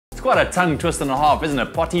It's quite a tongue twist and a half, isn't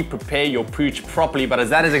it? Potty, prepare your pooch properly, but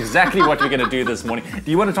that is exactly what we're going to do this morning.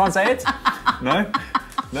 Do you want to try and say it? No?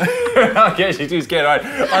 No? Okay, she's too scared. All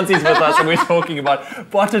right, Ansie's with us and we're talking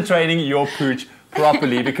about potty training your pooch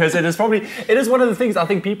properly, because it is one of the things I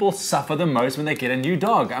think people suffer the most when they get a new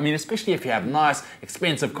dog. I mean, especially if you have nice,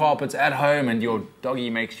 expensive carpets at home and your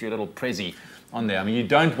doggy makes you a little prezzy on there. I mean, you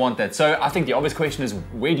don't want that. So I think the obvious question is,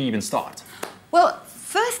 where do you even start? Well,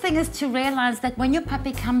 first thing is to realize that when your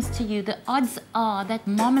puppy comes to you, the odds are that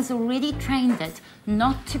mom has already trained it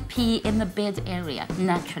not to pee in the bed area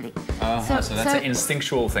naturally. So that's an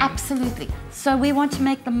instinctual thing. Absolutely. So we want to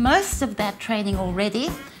make the most of that training already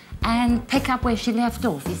and pick up where she left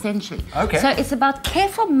off, essentially. Okay. So it's about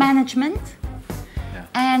careful management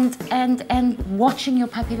and watching your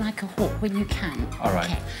puppy like a hawk when you can. All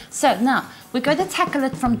right. Okay. So now we're going to tackle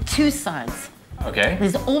it from two sides. Okay.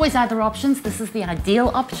 There's always other options. This is the ideal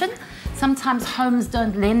option. Sometimes homes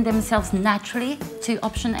don't lend themselves naturally to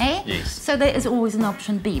option A. Yes. So there is always an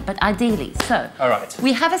option B, but ideally. So all right.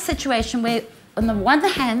 We have a situation where on the one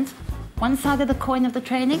hand, one side of the coin of the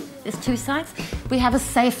training, there's two sides, we have a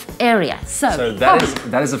safe area. So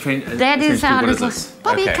that is a training. That is our little...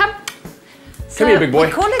 Bobby, okay. come. Come here, big boy.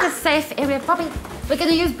 We call it a safe area. Bobby, we're going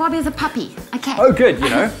to use Bobby as a puppy. Okay. Oh, good, you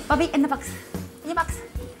know. Bobby, in the box. In the box.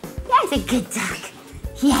 Yeah, he's a good dog.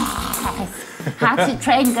 Yes. How to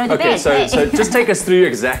train, go to bed. So just take us through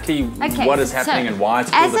exactly what is happening and why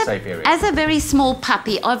it's called a safe area. As a very small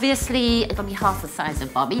puppy, obviously it'll be half the size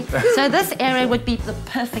of Bobby. So this area would be the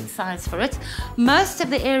perfect size for it. Most of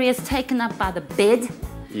the area is taken up by the bed.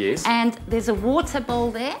 Yes. And there's a water bowl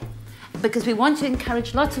there, because we want to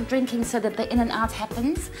encourage lots of drinking so that the in and out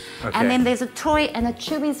happens. Okay. And then there's a toy and a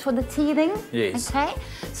chewies for the teething. Yes. Okay.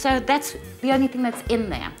 So that's the only thing that's in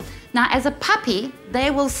there. Now, as a puppy,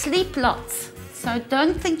 they will sleep lots. So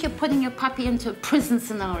don't think you're putting your puppy into a prison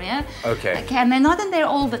scenario. Okay. Okay, and they're not in there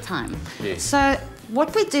all the time. Yes. So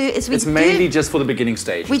what we do is it's mainly just for the beginning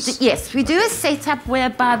stages. Yes, we do a setup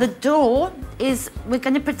whereby the door is, we're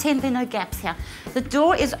going to pretend there are no gaps here. The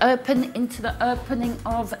door is open into the opening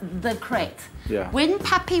of the crate. Yeah. When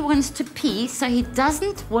puppy wants to pee, so he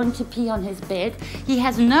doesn't want to pee on his bed, he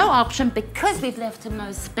has no option, because we've left him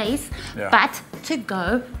no space, but to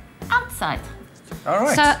go outside. All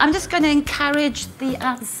right. So I'm just going to encourage the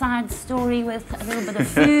outside story with a little bit of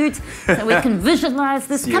food so we can visualize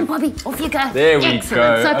this. Come, Bobby, off you go. There we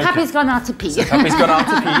Excellent. go. So puppy's gone out to pee. So puppy's gone out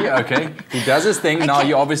to pee, okay. He does his thing. Okay. Now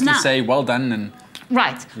you obviously say, well done. And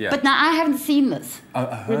right. Yeah. But now I haven't seen this.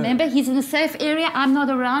 Remember, he's in a safe area. I'm not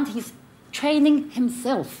around. He's training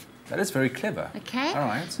himself. That is very clever. Okay. All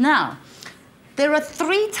right. Now, there are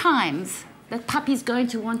 3 times that puppy's going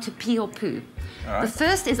to want to pee or poo. All right. The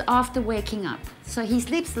first is after waking up. So he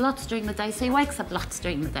sleeps lots during the day, so he wakes up lots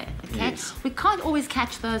during the day, okay? Yes. We can't always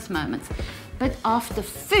catch those moments. But after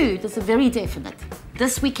food is a very definite.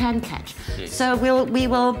 This we can catch. Yes. So we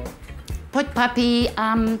will put puppy,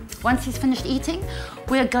 once he's finished eating,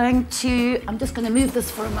 we're going to, I'm just going to move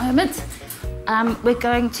this for a moment. We're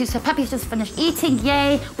going to, so puppy's just finished eating,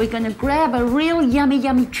 yay. We're going to grab a real yummy,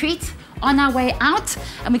 yummy treat on our way out,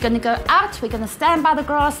 and we're going to go out, we're going to stand by the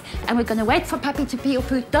grass, and we're going to wait for puppy to pee or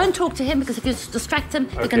poo. Don't talk to him, because if you distract him,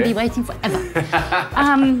 you're going to be waiting forever.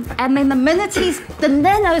 And then the minute the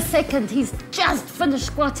nanosecond he's just finished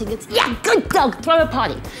squatting, it's, yeah, good dog, throw a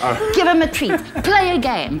potty. Give him a treat, play a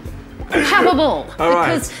game, have a ball.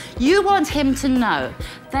 Because you want him to know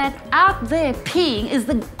that out there peeing is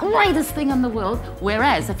the greatest thing in the world,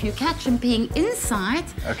 whereas if you catch him peeing inside,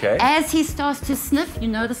 as he starts to sniff, you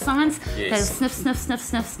know the signs, they'll sniff, sniff, sniff,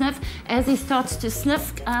 sniff, sniff. As he starts to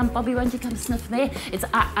sniff, Bobby, won't you come sniff there? It's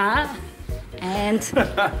and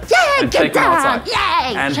yeah, get down,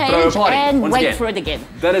 yay, and change, throw a potty and once wait again. for it again.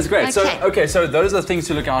 That is great. Okay. So those are the things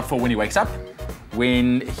to look out for when he wakes up,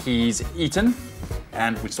 when he's eaten,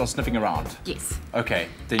 and we start sniffing around. Yes. Okay,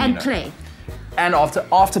 then and you know. play. And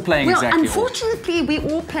after playing well, exactly. Unfortunately, we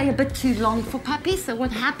all play a bit too long for puppies. So what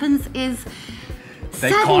happens is they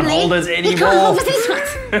can't hold us anymore. They can't hold us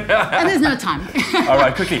anymore. And there's no time. All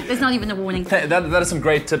right, quickly. There's not even a warning. That is some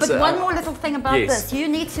great tips. But one more little thing about this. You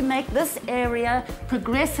need to make this area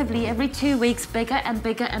progressively every 2 weeks bigger and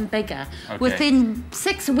bigger and bigger. Okay. Within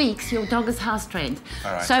 6 weeks, your dog is house trained.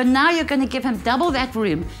 All right. So now you're going to give him double that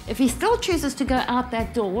room. If he still chooses to go out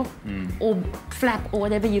that door or flap or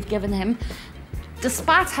whatever you've given him,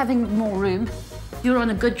 despite having more room, you're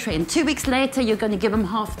on a good trend. 2 weeks later, you're going to give him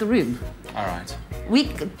half the room. All right.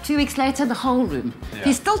 2 weeks later, the whole room. If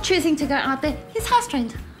he's still choosing to go out there, he's house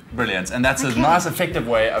trained. Brilliant. And that's a nice, effective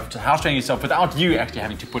way of house training yourself without you actually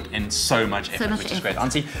having to put in so much effort, which is great.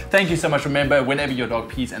 Ansie, thank you so much. Remember, whenever your dog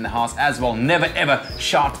pees in the house as well, never ever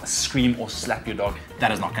shout, scream, or slap your dog.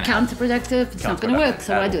 That is not going to happen. Counterproductive. It's not going to work,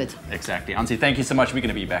 so I do it. Exactly. Ansie, thank you so much. We're going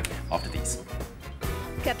to be back after these.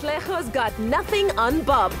 Katlejo's got nothing on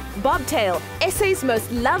Bob. Bobtail, SA's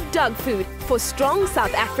most loved dog food for strong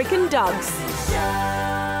South African dogs.